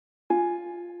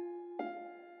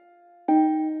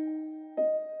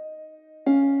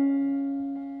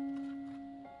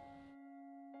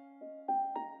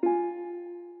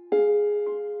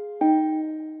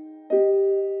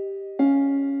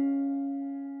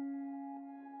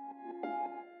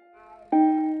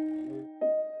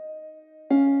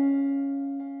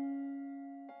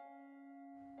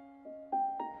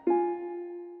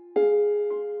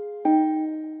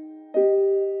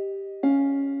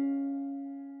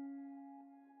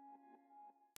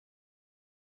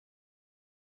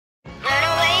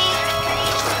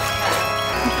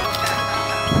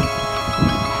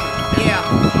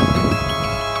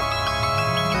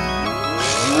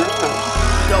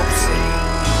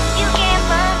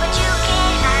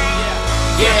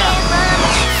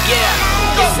Yeah,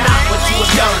 it's not what you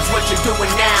have done, it's what you're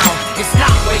doing now. It's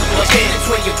not where you have been, it's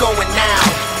where you're going now.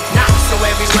 Not so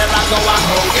everywhere I go, I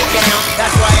hold it down.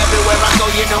 That's why everywhere I go,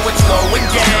 you know it's going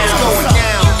down. It's going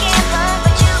down.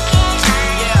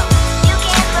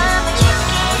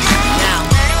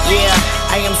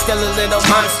 Yeah, I am still a little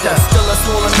monster. Still a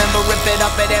smaller member, rip it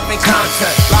up at every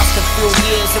concert. Lost a few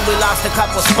years and we lost a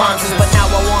couple sponsors, but now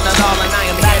I want it all and I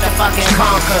am here to fucking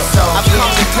conquer. So I've come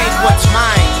to take what's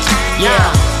mine.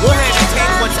 Yeah, we're here to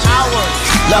take what's ours.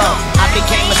 Look, I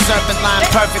became a serpent lying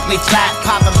perfectly flat,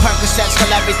 popping Percocets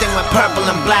till everything went purple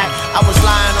and black. I was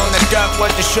lying on the dirt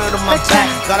with the shirt on my back.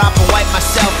 Got off and wiped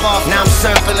myself off, now I'm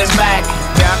circling back.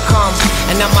 Here I come,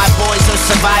 and now my boys are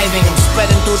surviving. I'm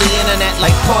spreading through the internet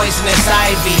like poisonous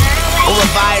ivy, or a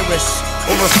virus,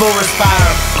 or a forest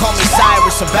fire. Call me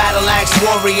Cyrus, a battle axe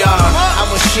warrior. I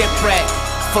was shipwrecked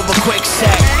for a quick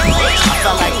sec. I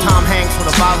felt like Tom Hanks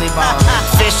with a volleyball.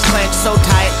 Fish clenched so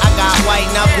tight, I got white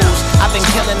knuckles. I've been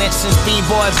killing it since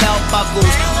B-boy belt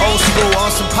buckles. Old school on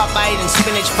some Popeye and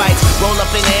spinach bites. Roll up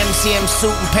in an MCM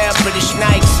suit and pair of British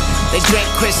Knights. They drink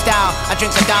Cristal, I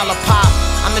drink $1 pop.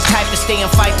 I'm the type to stay and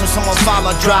fight till someone fall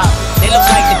or drop. They look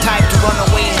like the type to run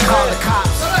away and call the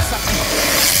cops.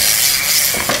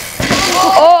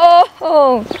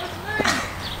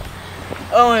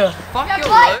 Oh yeah. Fuck you,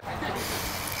 Luke.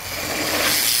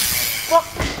 Fuck.